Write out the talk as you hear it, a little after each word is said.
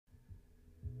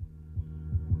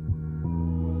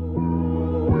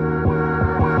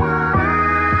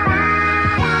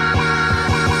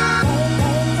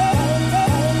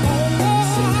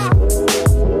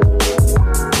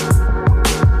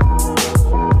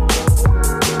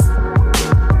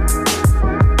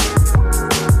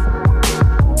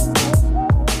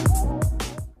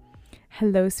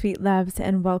Hello, sweet loves,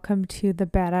 and welcome to the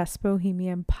Badass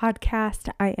Bohemian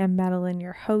podcast. I am Madeline,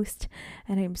 your host,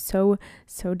 and I'm so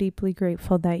deeply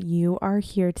grateful that you are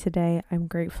here today. I'm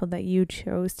grateful that you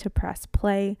chose to press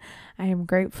play. I am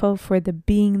grateful for the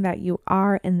being that you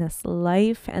are in this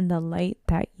life and the light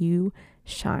that you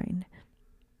shine.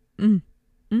 My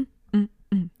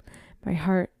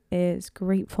heart is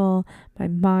grateful. My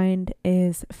mind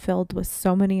is filled with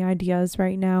so many ideas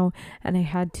right now, and I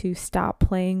had to stop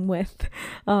playing with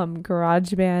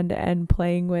GarageBand and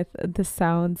playing with the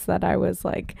sounds that I was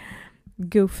like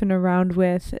goofing around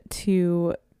with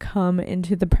to come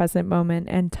into the present moment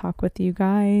and talk with you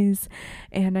guys.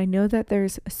 And I know that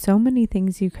there's so many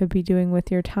things you could be doing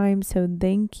with your time, so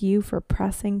thank you for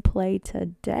pressing play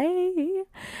today.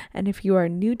 And if you are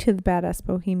new to the Badass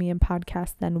Bohemian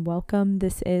podcast, then welcome.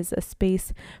 This is a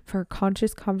space for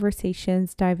conscious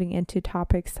conversations diving into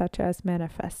topics such as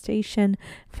manifestation,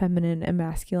 feminine and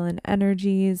masculine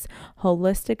energies,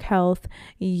 holistic health,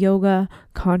 yoga,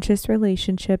 conscious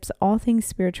relationships, all things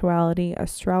spirituality,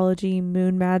 astrology,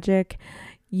 moon magic,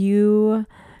 you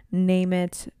name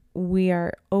it. We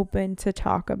are open to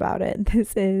talk about it.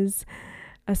 This is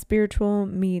a spiritual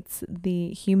meets the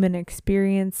human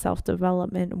experience,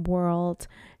 self-development world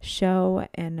show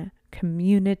and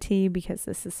community, because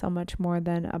this is so much more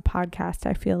than a podcast.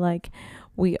 I feel like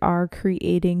we are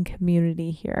creating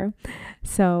community here.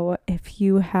 So if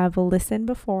you have listened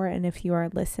before and if you are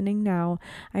listening now,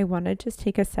 I want to just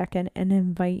take a second and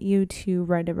invite you to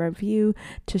write a review,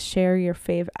 to share your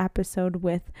fave episode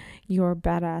with your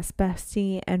badass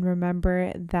bestie, and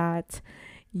remember that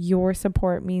your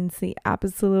support means the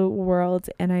absolute world,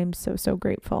 and I'm so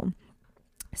grateful.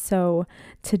 So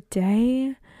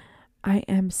today I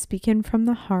am speaking from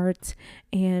the heart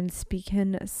and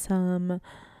speaking some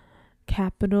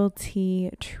capital T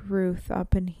truth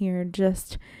up in here,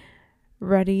 just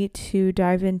ready to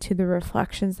dive into the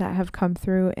reflections that have come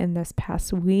through in this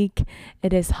past week.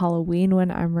 It is Halloween when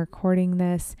I'm recording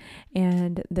this,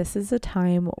 and this is a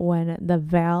time when the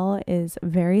veil is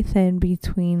very thin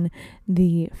between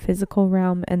the physical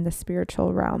realm and the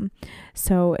spiritual realm.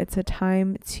 So it's a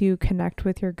time to connect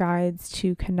with your guides,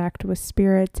 to connect with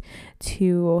spirit,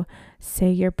 to say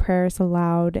your prayers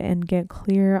aloud and get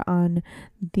clear on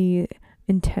the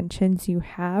intentions you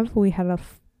have. We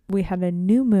had a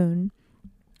new moon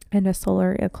and a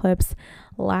solar eclipse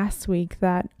last week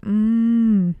that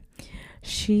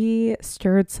she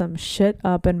stirred some shit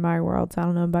up in my world. I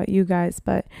don't know about you guys,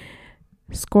 but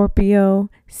Scorpio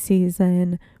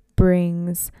season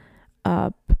brings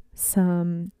up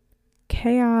some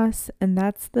chaos, and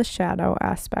that's the shadow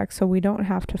aspect. So we don't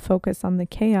have to focus on the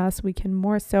chaos. We can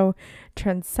more so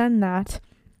transcend that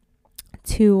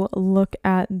to look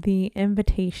at the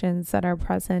invitations that are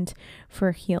present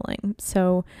for healing.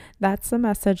 So that's the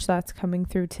message that's coming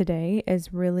through today.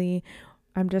 Is really,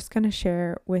 I'm just going to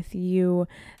share with you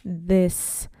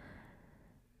this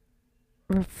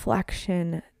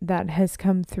reflection that has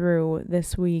come through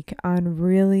this week on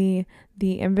really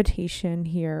the invitation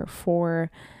here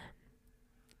for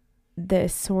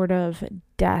this sort of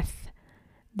death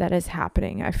that is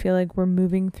happening. I feel like we're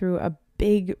moving through a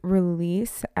big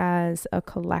release as a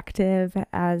collective,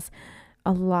 as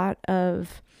a lot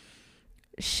of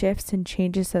shifts and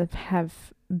changes that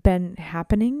have been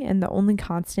happening, and the only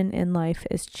constant in life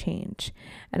is change.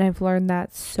 And I've learned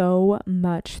that so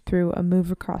much through a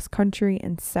move across country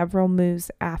and several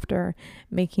moves after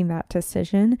making that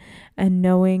decision, and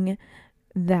knowing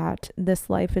that this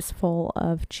life is full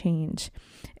of change.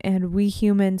 And we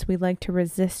humans, we like to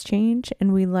resist change,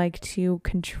 and we like to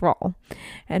control,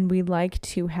 and we like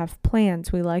to have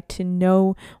plans. We like to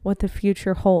know what the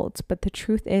future holds. But the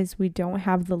truth is, we don't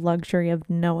have the luxury of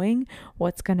knowing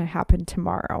what's going to happen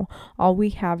tomorrow. All we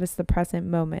have is the present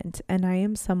moment. And I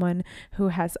am someone who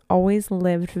has always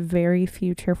lived very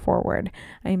future forward.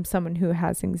 I am someone who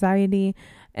has anxiety,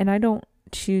 and I don't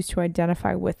choose to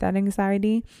identify with that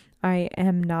anxiety. I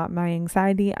am not my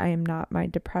anxiety. I am not my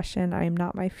depression. I am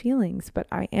not my feelings, but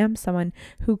I am someone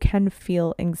who can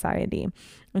feel anxiety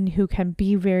and who can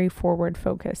be very forward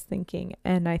focused thinking.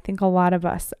 And I think a lot of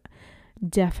us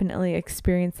definitely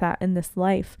experience that in this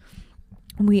life.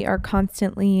 We are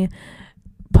constantly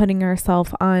putting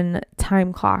ourselves on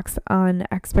time clocks, on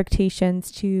expectations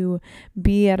to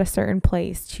be at a certain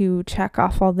place, to check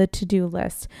off all the to-do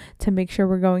lists, to make sure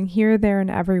we're going here, there, and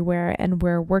everywhere, and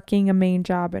we're working a main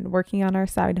job and working on our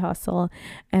side hustle,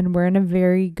 and we're in a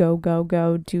very go,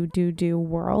 do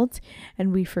world,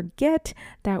 and we forget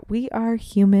that we are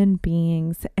human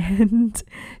beings, and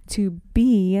to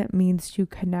be means to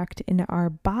connect in our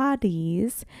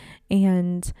bodies,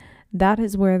 and that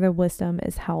is where the wisdom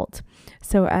is held.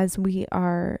 So as we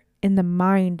are in the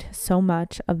mind so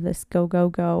much of this go, go,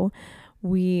 go,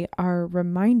 we are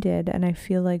reminded, and I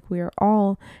feel like we are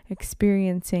all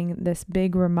experiencing this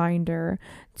big reminder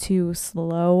to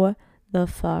slow the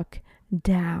fuck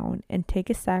down and take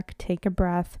a sec, take a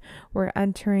breath. We're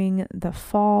entering the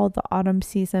fall, the autumn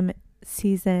season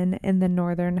in the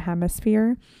northern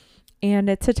hemisphere, and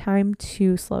it's a time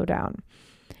to slow down.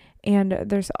 And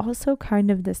there's also kind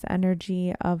of this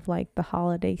energy of like the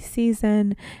holiday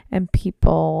season and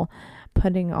people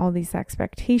putting all these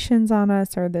expectations on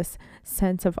us, or this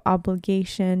sense of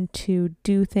obligation to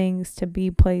do things, to be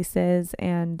places.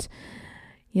 And,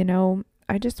 you know,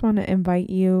 I just want to invite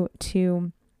you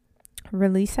to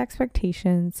release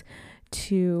expectations,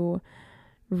 to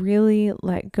really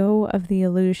let go of the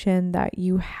illusion that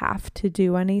you have to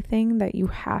do anything, that you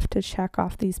have to check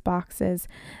off these boxes,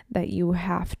 that you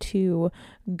have to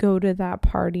go to that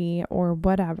party or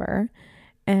whatever.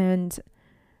 And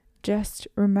just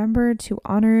remember to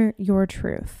honor your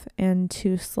truth and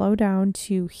to slow down,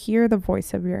 to hear the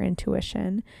voice of your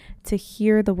intuition, to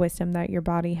hear the wisdom that your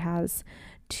body has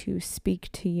to speak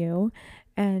to you,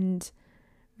 and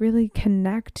really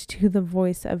connect to the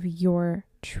voice of your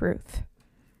truth.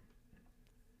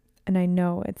 And I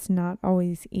know it's not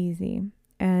always easy.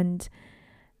 And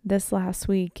this last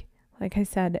week, like I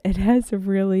said, it has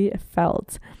really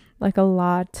felt like a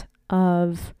lot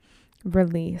of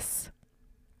release.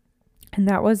 And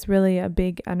that was really a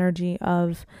big energy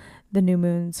of the new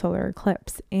moon solar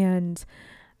eclipse. And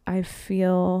I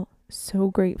feel so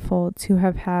grateful to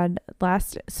have had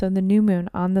the new moon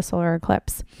on the solar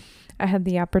eclipse. I had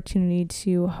the opportunity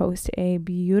to host a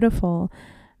beautiful,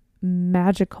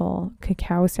 magical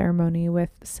cacao ceremony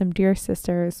with some dear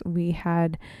sisters. We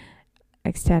had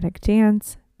ecstatic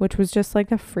dance, which was just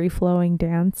like a free-flowing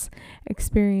dance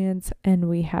experience, and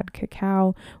we had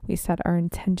cacao. We set our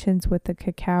intentions with the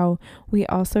cacao. We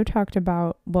also talked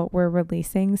about what we're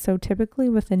releasing. So typically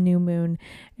with a new moon,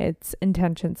 it's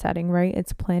intention setting, right?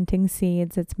 It's planting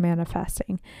seeds, it's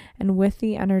manifesting. And with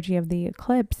the energy of the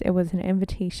eclipse, it was an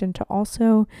invitation to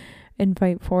also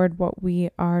invite forward what we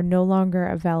are no longer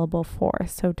available for.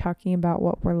 So talking about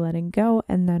what we're letting go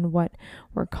and then what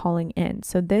we're calling in.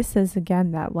 So this is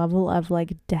again that level of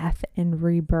like death and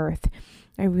rebirth.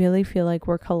 I really feel like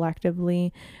we're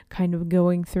collectively kind of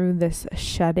going through this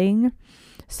shedding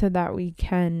so that we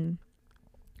can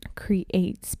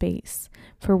create space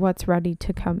for what's ready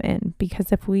to come in.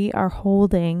 Because if we are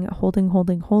holding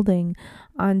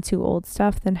onto old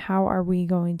stuff, then how are we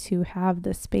going to have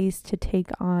the space to take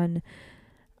on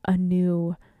a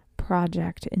new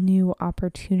project, a new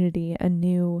opportunity, a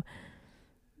new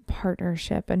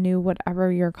partnership, a new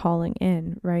whatever you're calling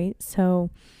in, right?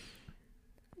 So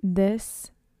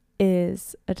this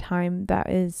is a time that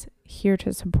is here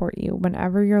to support you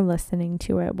whenever you're listening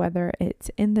to it, whether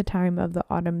it's in the time of the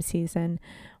autumn season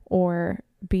or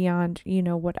beyond,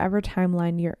 whatever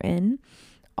timeline you're in.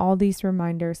 All these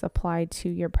reminders apply to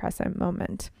your present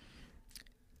moment.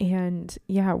 And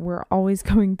yeah, we're always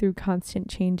going through constant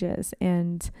changes,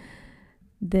 and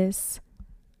this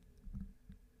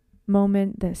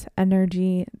moment, this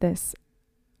energy, this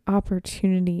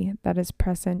opportunity that is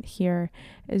present here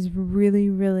is really,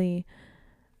 really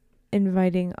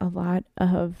inviting a lot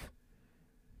of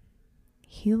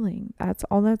healing. That's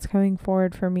all that's coming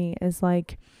forward for me, is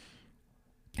like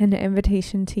an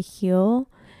invitation to heal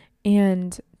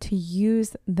and to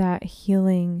use that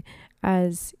healing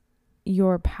as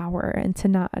your power, and to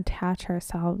not attach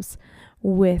ourselves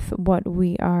with what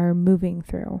we are moving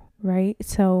through, right?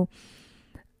 So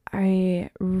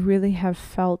I really have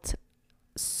felt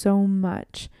so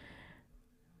much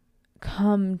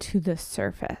come to the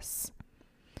surface.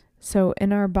 So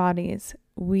in our bodies,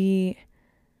 we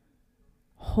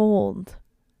hold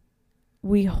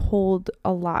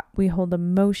a lot. We hold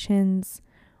emotions,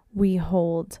 we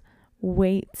hold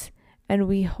weight, and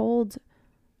we hold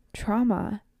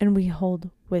trauma, and we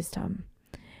hold wisdom.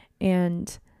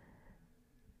 And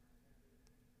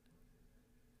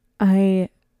I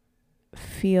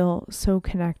feel so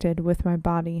connected with my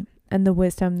body and the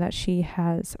wisdom that she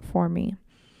has for me.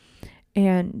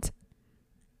 And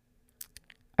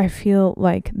I feel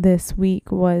like this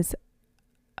week was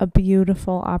a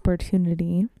beautiful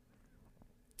opportunity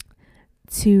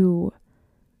to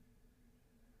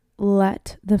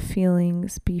let the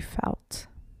feelings be felt,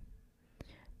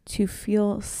 to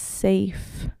feel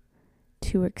safe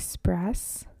to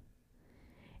express,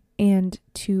 and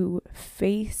to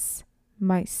face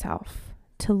myself,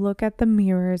 to look at the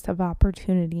mirrors of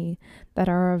opportunity that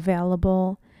are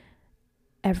available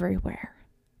everywhere,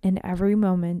 in every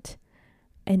moment,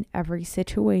 in every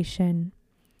situation,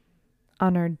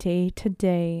 on our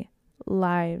day-to-day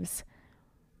lives,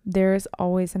 there is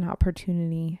always an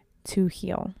opportunity to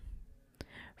heal.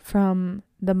 From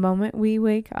the moment we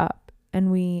wake up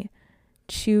and we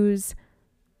choose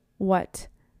what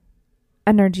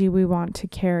energy we want to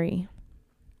carry,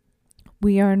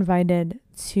 we are invited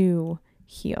to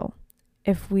heal.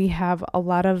 If we have a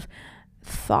lot of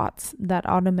thoughts that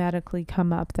automatically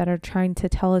come up that are trying to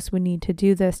tell us we need to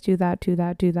do this, do that, do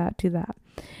that, do that, do that.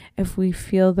 If we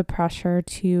feel the pressure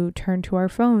to turn to our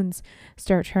phones,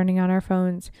 start turning on our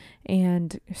phones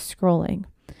and scrolling.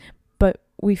 But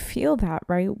we feel that,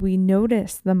 right? We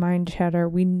notice the mind chatter.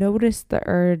 We notice the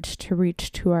urge to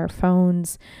reach to our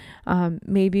phones.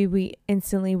 Maybe we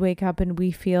instantly wake up and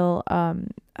we feel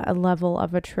a level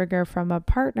of a trigger from a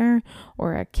partner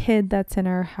or a kid that's in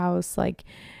our house, like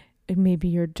maybe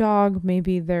your dog,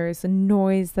 maybe there's a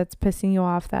noise that's pissing you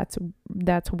off,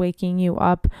 that's waking you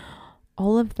up.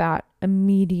 All of that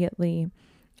immediately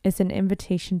is an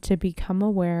invitation to become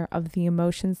aware of the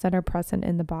emotions that are present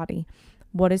in the body.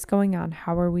 What is going on?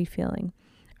 How are we feeling?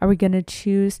 Are we going to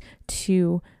choose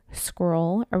to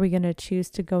scroll? Are we going to choose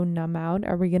to go numb out?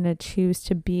 Are we going to choose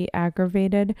to be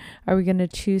aggravated? Are we going to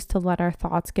choose to let our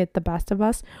thoughts get the best of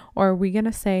us? Or are we going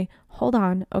to say, hold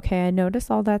on, okay, I notice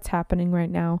all that's happening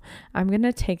right now. I'm going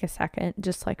to take a second,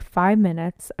 just like 5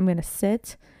 minutes. I'm going to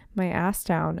sit my ass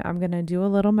down. I'm going to do a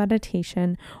little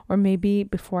meditation, or maybe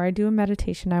before I do a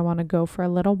meditation, I want to go for a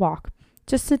little walk,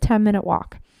 just a 10-minute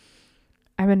walk.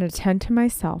 I'm going to tend to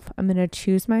myself. I'm going to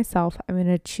choose myself. I'm going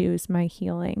to choose my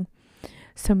healing.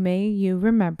 So may you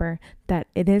remember that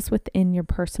it is within your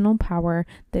personal power.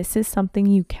 This is something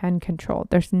you can control.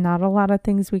 There's not a lot of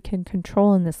things we can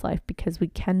control in this life because we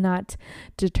cannot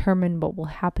determine what will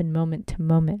happen moment to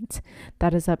moment.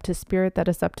 That is up to spirit. That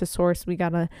is up to source. We got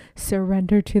to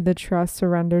surrender to the trust,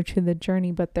 surrender to the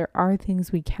journey. But there are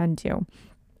things we can do.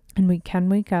 And we can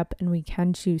wake up and we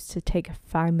can choose to take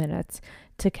 5 minutes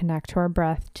to connect to our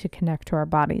breath, to connect to our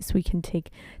bodies. We can take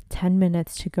 10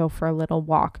 minutes to go for a little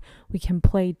walk. We can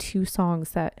play 2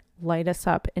 songs that light us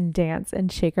up and dance and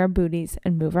shake our booties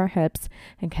and move our hips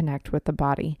and connect with the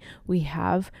body. We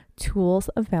have tools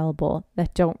available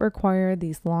that don't require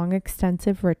these long,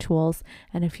 extensive rituals.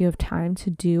 And if you have time to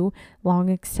do long,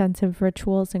 extensive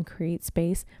rituals and create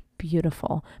space,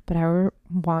 beautiful. But I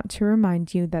want to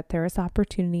remind you that there is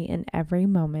opportunity in every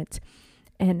moment,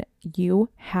 and you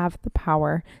have the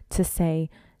power to say,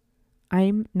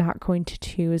 I'm not going to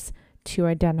choose to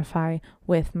identify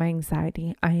with my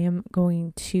anxiety. I am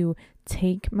going to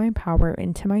take my power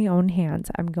into my own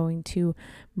hands. I'm going to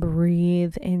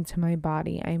breathe into my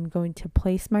body. I'm going to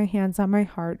place my hands on my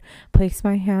heart, place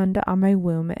my hand on my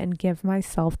womb, and give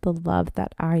myself the love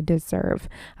that I deserve.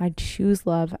 I choose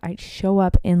love. I show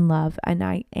up in love, and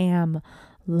I am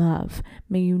love.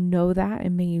 May you know that,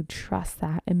 and may you trust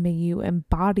that, and may you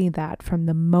embody that from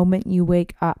the moment you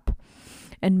wake up.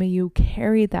 And may you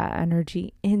carry that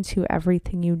energy into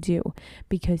everything you do,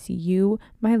 because you,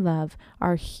 my love,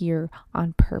 are here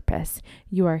on purpose.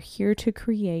 You are here to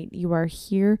create. You are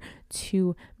here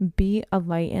to be a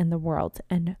light in the world.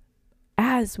 And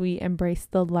as we embrace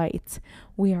the light,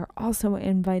 we are also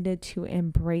invited to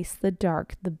embrace the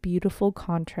dark, the beautiful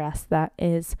contrast that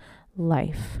is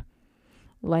life.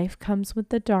 Life comes with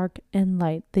the dark and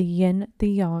light, the yin, the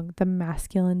yang, the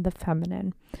masculine, the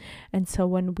feminine. And so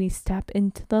when we step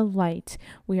into the light,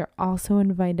 we are also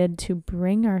invited to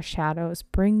bring our shadows,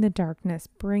 bring the darkness,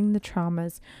 bring the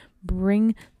traumas,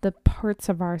 bring the parts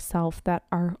of ourselves that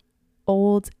are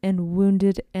old and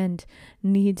wounded and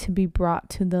need to be brought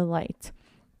to the light.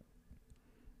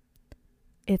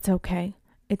 It's okay.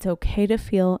 It's okay to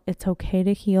feel. It's okay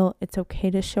to heal. It's okay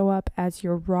to show up as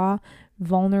your raw,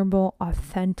 vulnerable,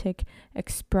 authentic,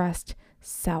 expressed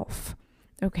self.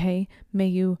 Okay? May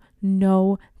you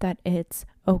know that it's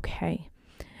okay.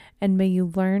 And may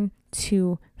you learn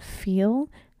to feel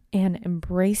and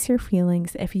embrace your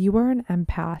feelings. If you are an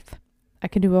empath, I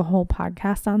could do a whole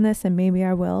podcast on this, and maybe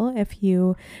I will if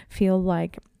you feel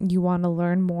like you want to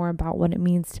learn more about what it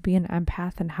means to be an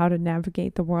empath and how to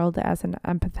navigate the world as an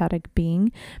empathetic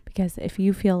being. Because if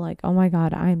you feel like, oh my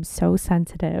God, I'm so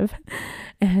sensitive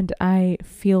and I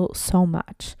feel so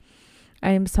much.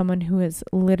 I am someone who has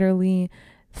literally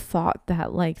thought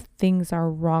that like things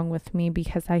are wrong with me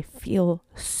because I feel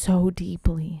so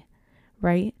deeply,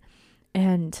 right?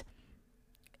 And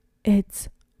it's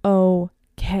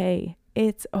okay.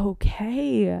 It's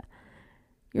okay.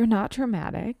 You're not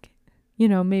dramatic. You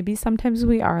know, maybe sometimes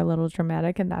we are a little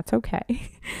dramatic, and that's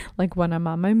okay. Like when I'm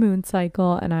on my moon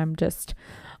cycle and I'm just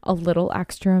a little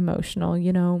extra emotional,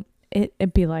 you know,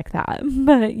 it be like that.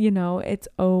 But you know, it's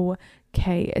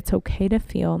okay. It's okay to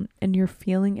feel, and your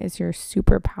feeling is your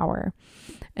superpower.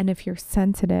 And if you're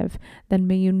sensitive, then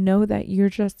may you know that you're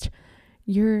just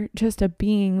a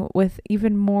being with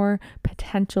even more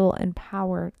potential and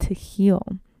power to heal.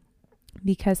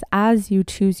 Because as you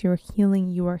choose your healing,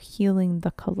 you are healing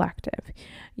the collective.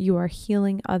 You are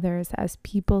healing others as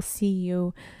people see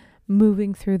you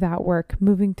moving through that work,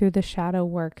 moving through the shadow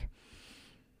work.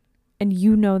 And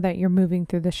you know that you're moving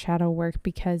through the shadow work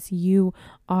because you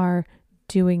are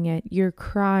doing it. You're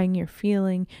crying, you're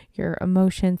feeling, your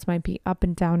emotions might be up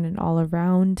and down and all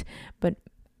around, but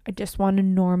I just want to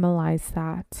normalize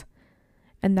that.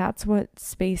 And that's what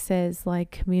spaces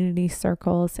like community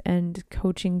circles and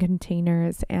coaching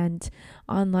containers and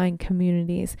online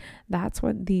communities, that's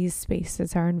what these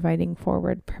spaces are inviting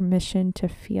forward, permission to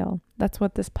feel. That's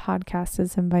what this podcast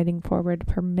is inviting forward,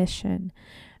 permission.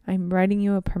 I'm writing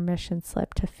you a permission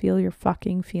slip to feel your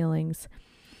fucking feelings,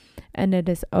 and it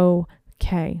is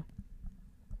okay.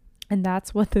 And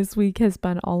that's what this week has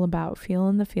been all about,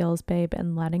 feeling the feels, babe,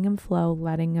 and letting them flow,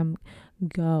 letting them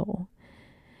go.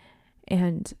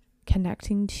 And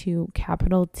connecting to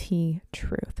capital T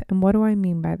truth. And what do I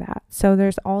mean by that? So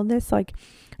there's all this like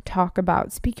talk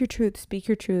about speak your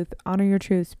truth, honor your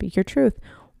truth, speak your truth.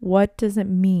 What does it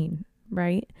mean,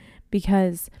 right?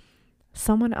 Because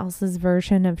someone else's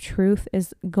version of truth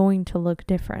is going to look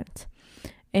different.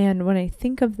 And when I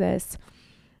think of this,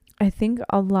 I think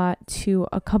a lot to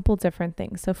a couple different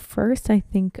things. So first, I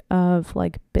think of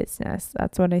like business.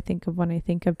 That's what I think of when I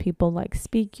think of people like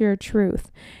speak your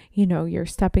truth. You know, you're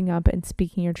stepping up and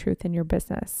speaking your truth in your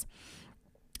business.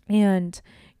 And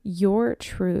your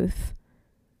truth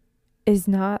is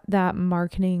not that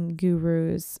marketing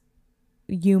gurus,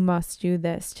 you must do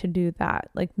this to do that.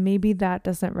 Like maybe that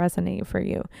doesn't resonate for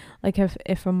you. Like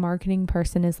if a marketing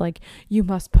person is like, you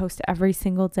must post every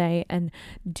single day and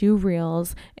do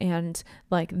reels and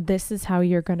like, this is how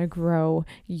you're going to grow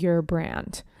your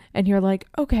brand. And you're like,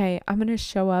 okay, I'm going to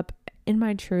show up in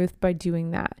my truth by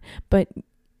doing that. But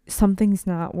something's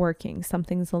not working.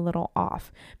 Something's a little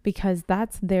off because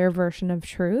that's their version of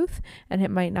truth and it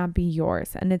might not be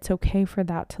yours. And it's okay for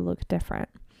that to look different.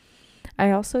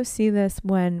 I also see this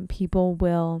when people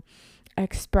will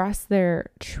express their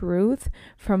truth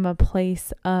from a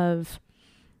place of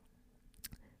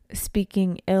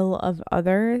speaking ill of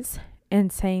others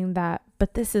and saying that,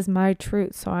 but this is my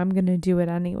truth, so I'm going to do it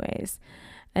anyways.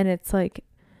 And it's like,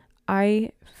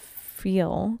 I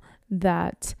feel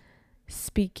that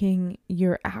speaking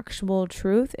your actual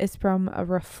truth is from a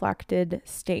reflected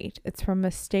state. It's from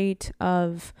a state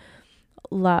of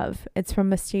love. It's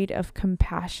from a state of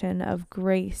compassion, of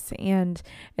grace, and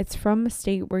it's from a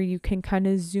state where you can kind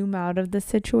of zoom out of the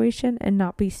situation and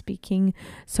not be speaking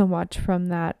so much from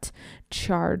that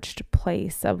charged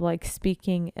place of like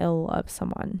speaking ill of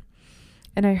someone.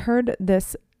 And I heard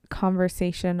this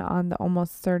conversation on the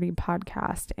Almost 30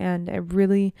 podcast, and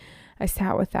I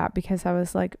sat with that because I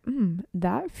was like,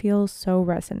 that feels so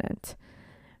resonant.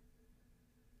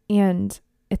 And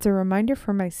it's a reminder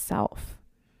for myself,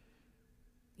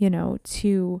 you know,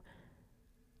 to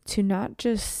not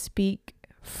just speak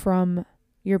from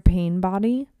your pain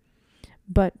body,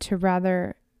 but to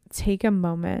rather take a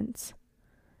moment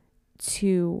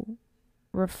to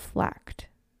reflect.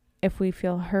 If we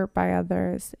feel hurt by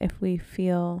others, if we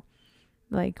feel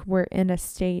like we're in a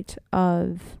state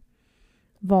of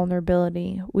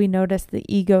vulnerability, we notice the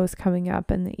ego is coming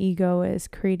up and the ego is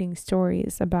creating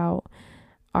stories about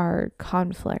our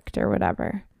conflict or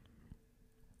whatever.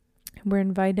 We're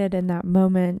invited in that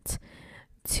moment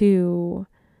to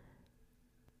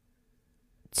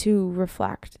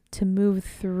reflect, to move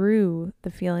through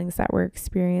the feelings that we're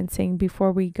experiencing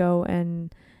before we go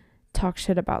and talk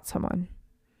shit about someone.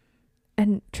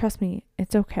 And trust me,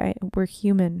 it's okay. We're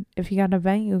human. If you got to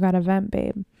vent, you got to vent,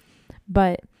 babe.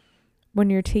 But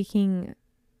when you're taking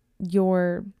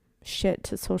your shit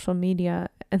to social media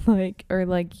and like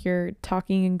you're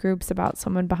talking in groups about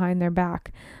someone behind their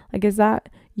back, like, is that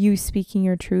you speaking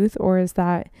your truth or is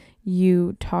that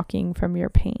you talking from your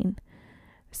pain?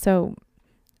 So,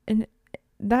 and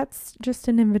that's just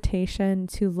an invitation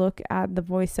to look at the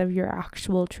voice of your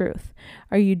actual truth.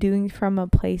 Are you doing from a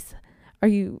place, are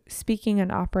you speaking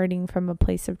and operating from a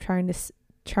place of trying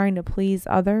to please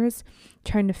others,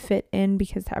 trying to fit in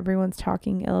because everyone's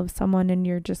talking ill of someone and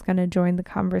you're just going to join the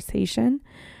conversation?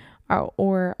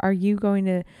 Or are you going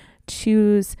to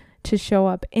choose to show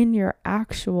up in your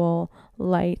actual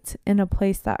light in a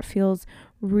place that feels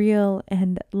real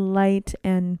and light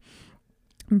and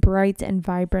bright and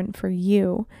vibrant for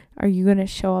you? Are you going to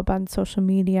show up on social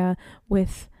media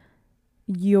with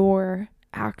your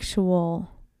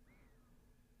actual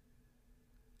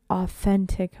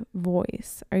authentic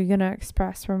voice? Are you going to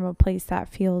express from a place that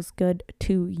feels good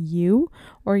to you?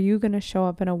 Or are you going to show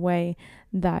up in a way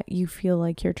that you feel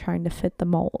like you're trying to fit the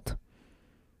mold?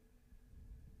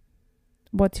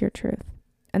 What's your truth?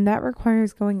 And that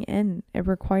requires going in. It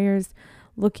requires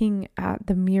looking at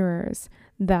the mirrors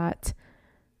that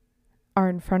are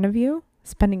in front of you,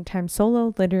 spending time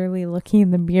solo, literally looking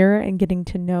in the mirror and getting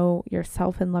to know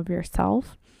yourself and love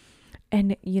yourself.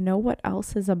 And you know what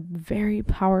else is a very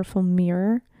powerful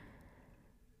mirror?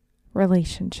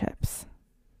 Relationships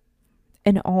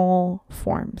in all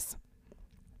forms.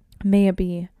 May it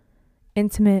be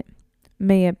intimate,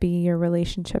 may it be your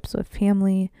relationships with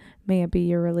family, may it be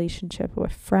your relationship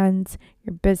with friends,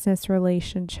 your business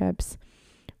relationships.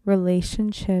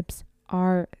 Relationships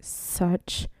are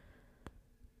such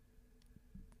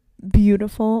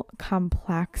beautiful,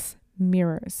 complex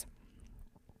mirrors.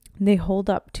 They hold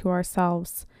up to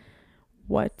ourselves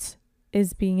what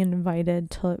is being invited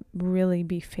to really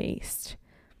be faced.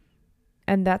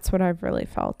 And that's what I've really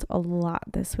felt a lot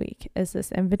this week, is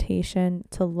this invitation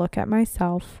to look at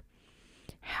myself.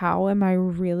 How am I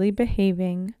really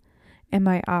behaving? Am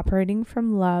I operating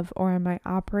from love or am I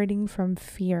operating from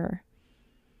fear?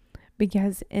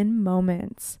 Because in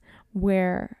moments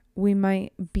where we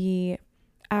might be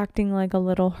acting like a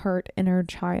little hurt inner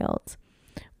child,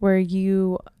 where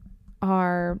you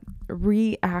are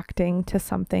reacting to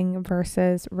something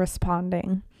versus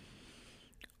responding,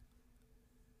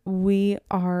 we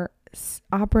are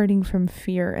operating from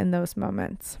fear in those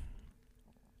moments.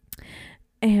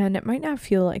 And it might not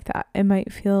feel like that. It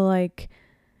might feel like,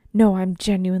 no,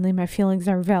 my feelings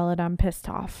are valid. I'm pissed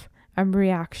off. I'm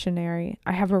reactionary.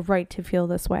 I have a right to feel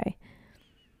this way.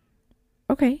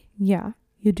 Okay, yeah,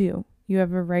 you do. You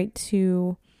have a right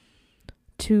to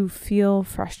feel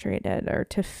frustrated or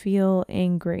to feel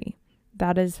angry.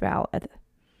 That is valid.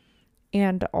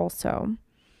 And also,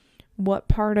 what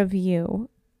part of you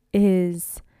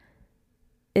is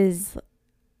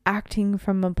acting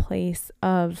from a place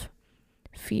of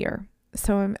fear?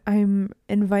 So I'm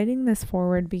inviting this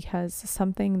forward because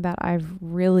something that I've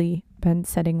really been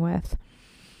sitting with,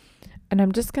 and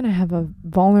I'm just going to have a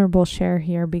vulnerable share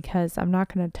here because I'm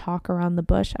not going to talk around the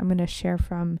bush. I'm going to share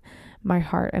from my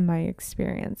heart and my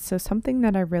experience. So something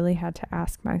that I really had to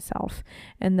ask myself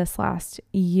in this last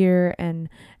year and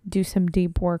do some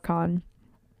deep work on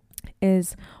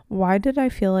is, why did I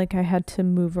feel like I had to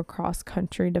move across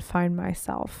country to find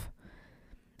myself?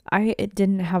 It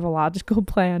didn't have a logical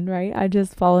plan, right? I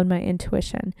just followed my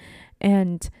intuition.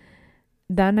 And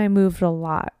then I moved a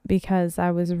lot because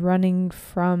I was running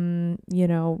from,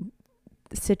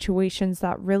 situations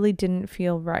that really didn't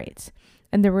feel right.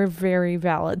 And there were very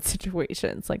valid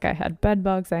situations. Like I had bed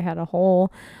bugs. I had a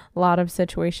whole lot of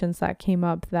situations that came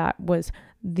up that was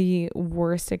the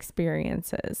worst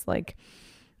experiences. Like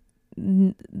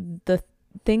the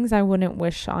things I wouldn't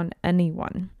wish on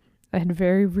anyone. I had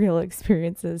very real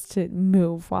experiences to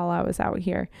move while I was out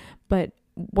here. But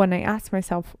when I asked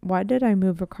myself, why did I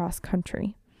move across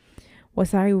country?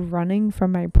 Was I running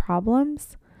from my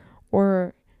problems,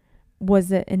 or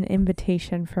was it an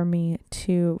invitation for me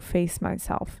to face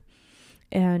myself?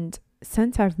 And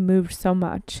since I've moved so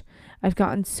much, I've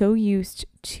gotten so used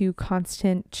to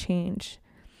constant change,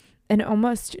 and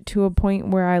almost to a point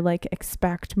where I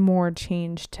expect more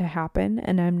change to happen.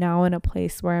 And I'm now in a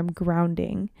place where I'm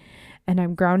grounding. And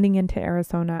I'm grounding into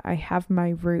Arizona. I have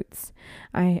my roots.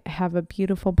 I have a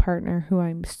beautiful partner who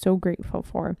I'm so grateful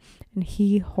for. And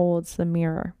he holds the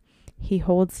mirror. He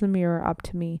holds the mirror up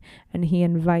to me and he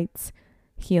invites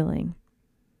healing.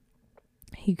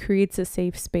 He creates a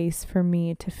safe space for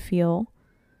me to feel.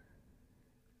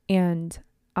 And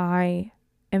I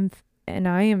am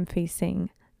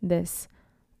facing this.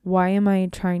 Why am I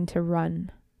trying to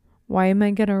run? Why am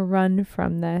I going to run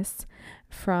from this?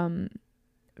 From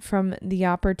the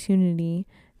opportunity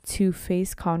to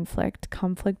face conflict.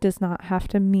 Conflict does not have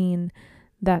to mean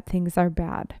that things are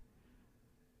bad.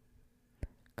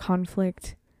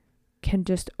 Conflict can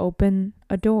just open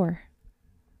a door.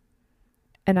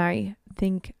 And I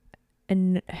think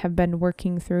and have been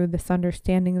working through this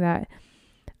understanding that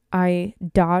I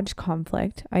dodge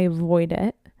conflict. I avoid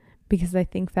it because I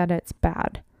think that it's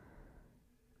bad.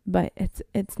 But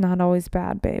it's not always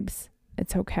bad, babes.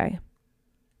 It's okay.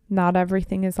 Not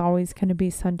everything is always going to be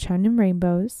sunshine and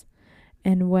rainbows.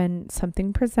 And when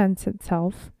something presents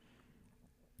itself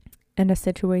and a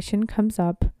situation comes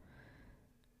up,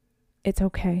 it's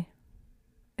okay.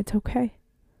 It's okay.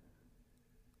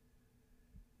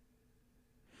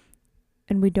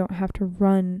 And we don't have to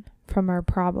run from our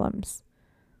problems.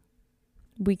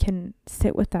 We can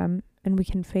sit with them and we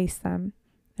can face them,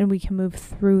 and we can move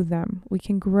through them. We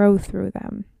can grow through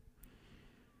them.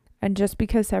 And just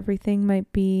because everything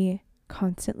might be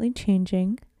constantly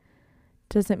changing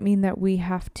doesn't mean that we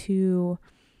have to,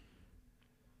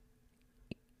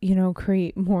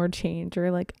 create more change or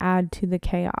like add to the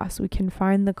chaos. We can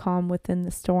find the calm within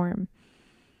the storm.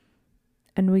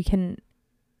 And we can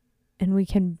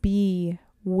be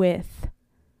with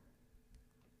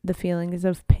the feelings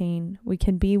of pain. We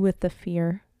can be with the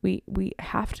fear. We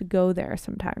have to go there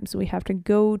sometimes. We have to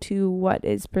go to what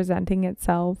is presenting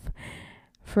itself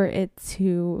for it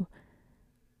to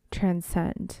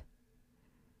transcend.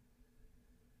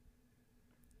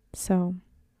 So,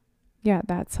 yeah,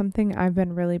 that's something I've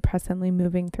been really presently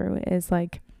moving through, is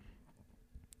like,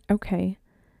 okay,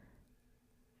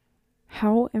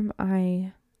 how am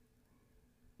I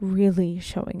really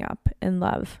showing up in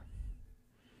love?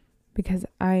 Because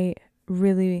I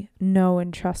really know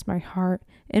and trust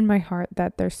in my heart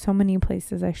that there's so many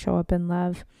places I show up in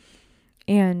love,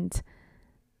 and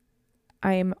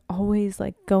I'm always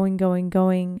like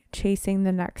going, chasing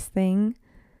the next thing,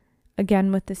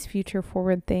 again with this future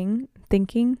forward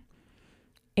thinking,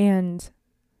 and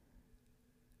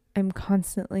I'm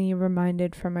constantly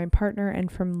reminded from my partner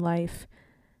and from life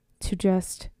to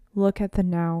just look at the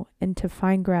now and to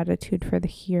find gratitude for the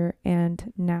here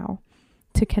and now,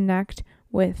 to connect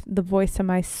with the voice of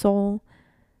my soul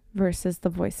versus the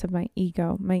voice of my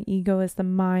ego. My ego is the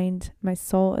mind, my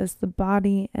soul is the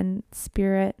body and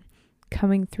spirit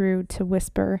coming through to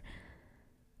whisper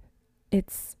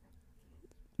its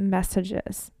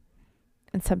messages.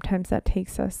 And sometimes that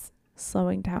takes us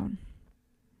slowing down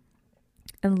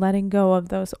and letting go of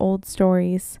those old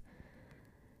stories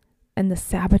and the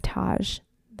sabotage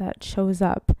that shows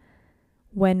up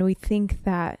when we think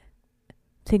that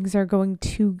things are going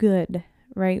too good,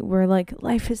 right? We're like,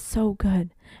 life is so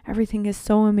good. Everything is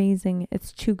so amazing.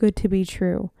 It's too good to be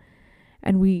true.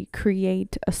 And we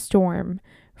create a storm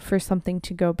for something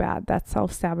to go bad. That's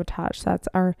self-sabotage. That's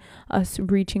us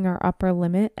reaching our upper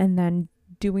limit and then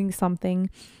doing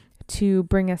something to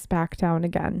bring us back down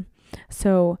again.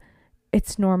 So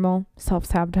it's normal.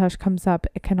 Self-sabotage comes up.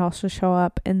 It can also show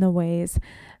up in the ways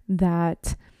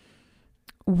that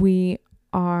we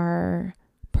are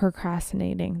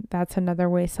procrastinating. That's another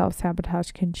way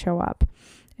self-sabotage can show up.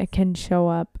 It can show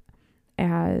up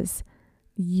as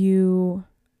you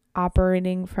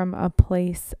operating from a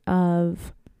place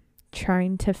of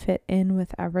trying to fit in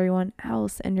with everyone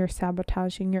else, and you're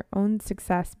sabotaging your own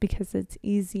success because it's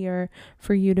easier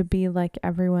for you to be like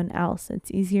everyone else.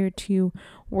 It's easier to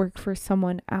work for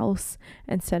someone else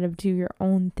instead of do your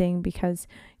own thing because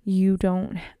you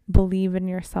don't believe in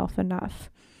yourself enough,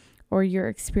 or you're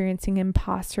experiencing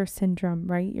imposter syndrome,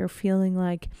 right? You're feeling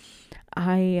like,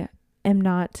 I am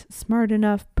not smart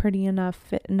enough, pretty enough,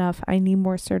 fit enough. I need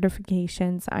more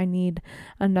certifications. I need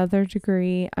another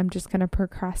degree. I'm just going to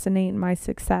procrastinate my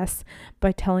success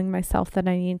by telling myself that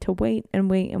I need to wait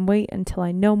until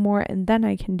I know more, and then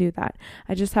I can do that.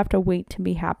 I just have to wait to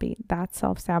be happy. That's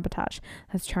self-sabotage.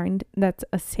 That's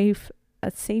a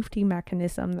safety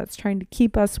mechanism that's trying to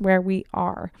keep us where we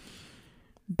are.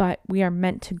 But we are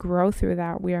meant to grow through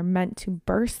that. We are meant to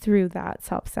burst through that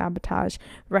self-sabotage,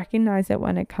 recognize it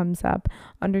when it comes up,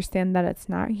 understand that it's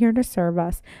not here to serve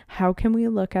us. How can we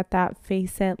look at that,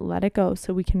 face it, let it go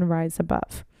so we can rise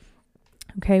above?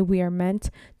 Okay, we are meant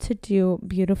to do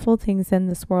beautiful things in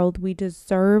this world. We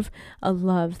deserve a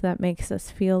love that makes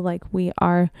us feel like we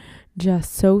are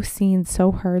just so seen,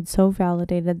 so heard, so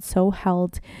validated, so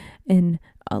held in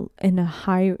a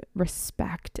high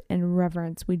respect and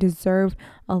reverence. We deserve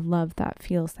a love that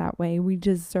feels that way. We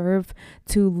deserve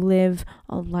to live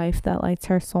a life that lights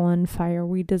our soul on fire.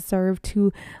 We deserve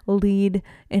to lead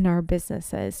in our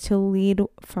businesses, to lead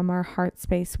from our heart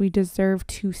space. We deserve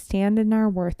to stand in our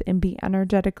worth and be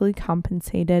energetically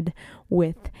compensated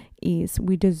with ease.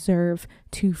 We deserve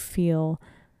to feel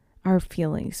our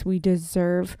feelings. We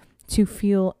deserve to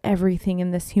feel everything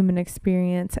in this human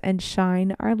experience and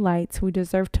shine our lights. We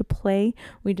deserve to play.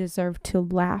 We deserve to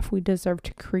laugh. We deserve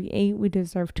to create. We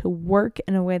deserve to work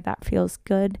in a way that feels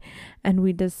good. And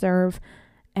we deserve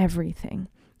everything.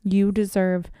 You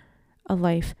deserve a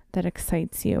life that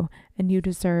excites you. And you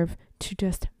deserve to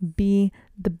just be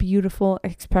the beautiful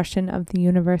expression of the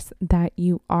universe that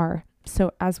you are.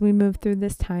 So as we move through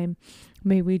this time,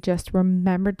 may we just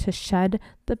remember to shed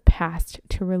the past,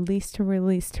 to release,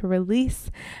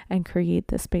 and create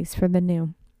the space for the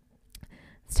new.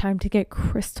 It's time to get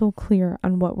crystal clear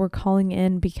on what we're calling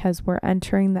in, because we're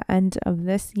entering the end of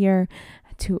this year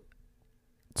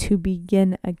to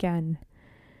begin again.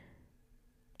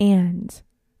 And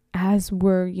as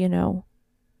we're,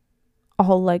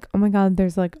 all like, oh my God,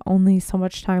 there's like only so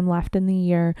much time left in the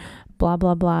year, blah,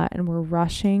 blah, blah, and we're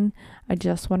rushing. I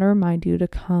just want to remind you to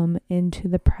come into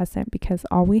the present, because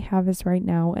all we have is right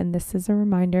now. And this is a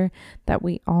reminder that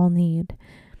we all need.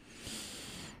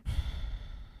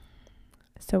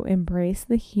 So embrace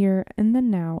the here and the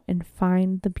now and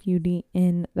find the beauty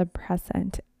in the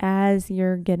present. As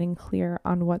you're getting clear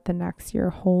on what the next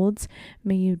year holds,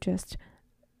 may you just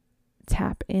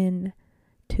tap in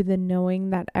to the knowing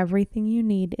that everything you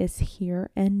need is here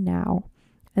and now,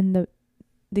 and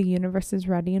the universe is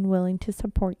ready and willing to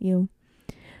support you.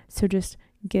 So just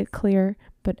get clear,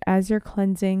 but as you're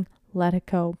cleansing, let it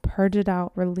go, purge it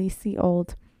out, release the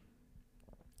old,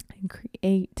 and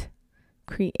create.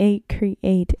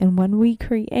 And when we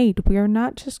create, we are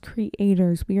not just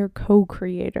creators, we are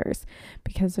co-creators,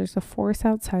 because there's a force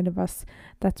outside of us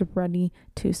that's ready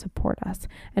to support us.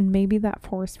 And maybe that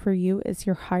force for you is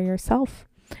your higher self.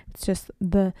 It's just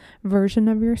the version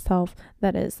of yourself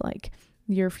that is like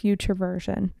your future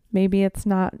version. Maybe it's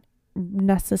not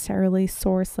necessarily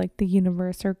source like the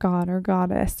universe or God or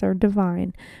goddess or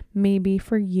divine. Maybe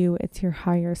for you, it's your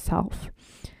higher self.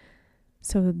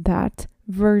 So that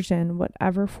version,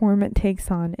 whatever form it takes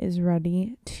on, is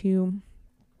ready to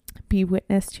be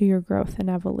witness to your growth and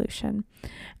evolution.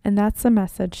 And that's the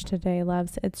message today,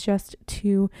 loves. It's just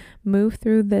to move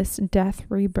through this death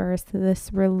rebirth,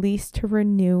 this release to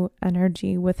renew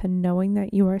energy, with a knowing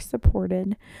that you are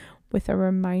supported, with a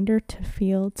reminder to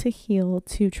feel, to heal,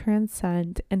 to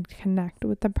transcend, and connect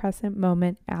with the present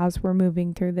moment as we're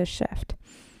moving through this shift.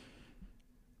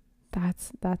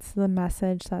 That's the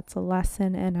message. That's a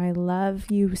lesson. And I love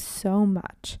you so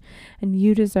much. And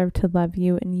you deserve to love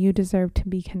you. And you deserve to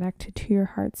be connected to your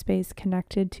heart space,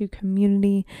 connected to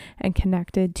community, and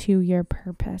connected to your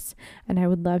purpose. And I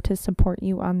would love to support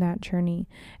you on that journey.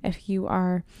 If you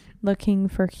are looking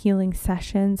for healing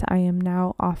sessions, I am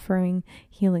now offering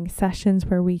healing sessions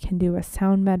where we can do a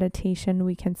sound meditation.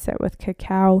 We can sit with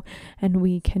cacao and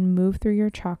we can move through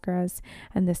your chakras.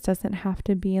 And this doesn't have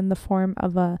to be in the form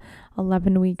of a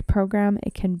 11-week program.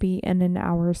 It can be in an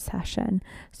hour session.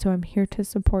 So I'm here to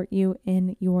support you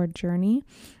in your journey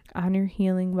on your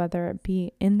healing, whether it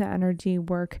be in the energy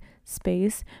work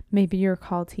space. Maybe you're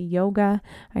called to yoga.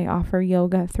 I offer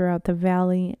yoga throughout the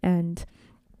valley and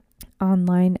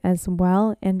online as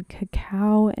well, and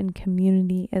cacao and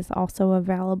community is also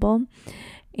available.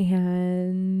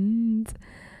 And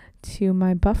to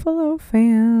my Buffalo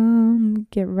fam,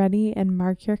 get ready and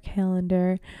mark your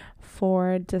calendar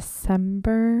for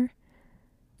December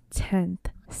 10th,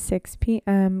 6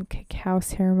 p.m. cacao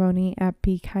ceremony at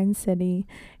Be Kind City,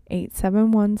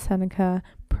 871 Seneca.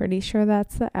 Pretty sure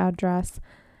that's the address.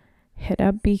 Hit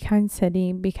up Be Kind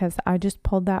City because I just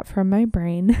pulled that from my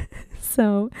brain.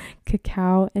 So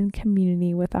cacao and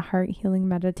community with a heart healing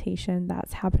meditation,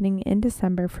 that's happening in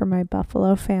December for my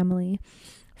Buffalo family.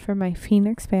 For my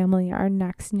Phoenix family, our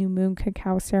next new moon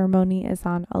cacao ceremony is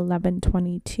on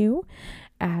 11/22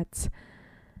 at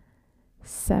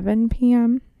 7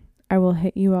 p.m. I will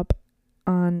hit you up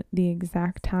on the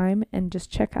exact time, and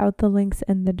just check out the links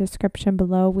in the description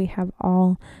below. We have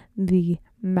all the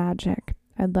magic.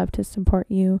 I'd love to support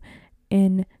you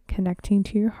in connecting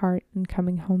to your heart and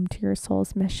coming home to your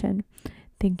soul's mission.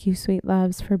 Thank you, sweet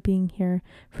loves, for being here,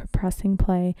 for pressing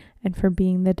play, and for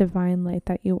being the divine light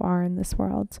that you are in this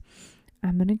world.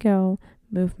 I'm going to go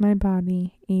move my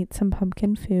body, eat some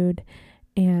pumpkin food,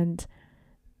 and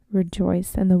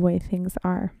rejoice in the way things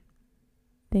are.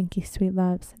 Thank you, sweet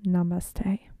loves.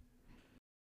 Namaste.